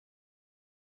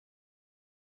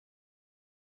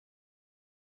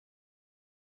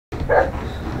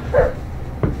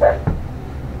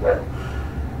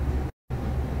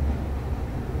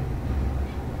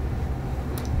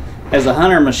As a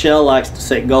hunter, Michelle likes to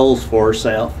set goals for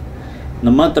herself. In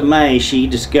the month of May, she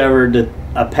discovered that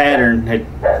a pattern had...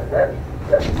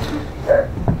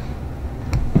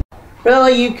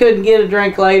 Really, you couldn't get a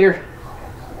drink later?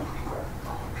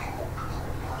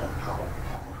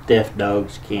 Deaf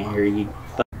dogs can't hear you.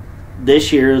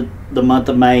 This year, the month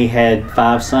of May had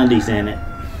 5 Sundays in it.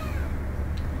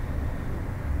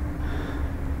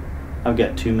 I've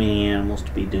got too many animals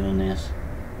to be doing this.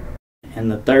 And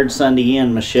the 3rd Sunday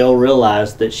in, Michelle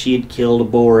realized that she had killed a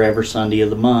boar every Sunday of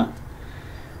the month.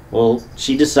 Well,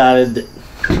 she decided that...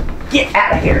 Get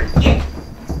out of here! Get!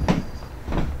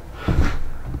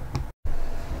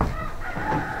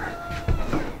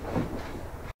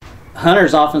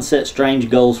 Hunters often set strange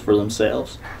goals for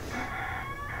themselves.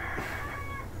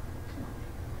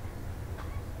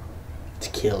 It's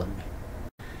killing me.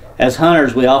 As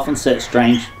hunters, we often set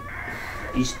strange...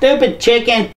 You stupid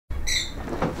chicken!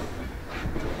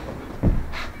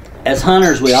 As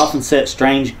hunters, we often set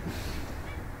strange...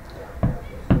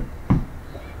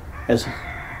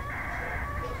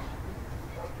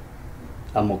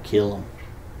 I'm gonna kill him.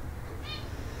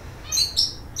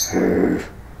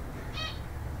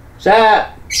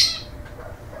 Stop!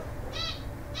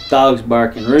 Dogs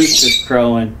barking, roosters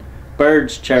crowing,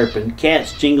 birds chirping,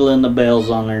 cats jingling the bells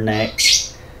on their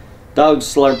necks, dogs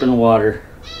slurping water.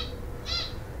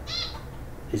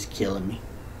 It's killing me.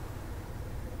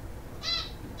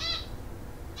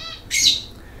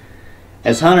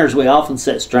 As hunters, we often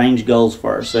set strange goals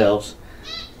for ourselves.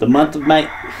 The month of May...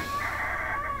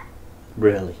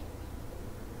 Really?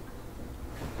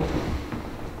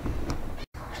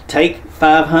 Take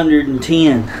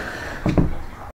 510.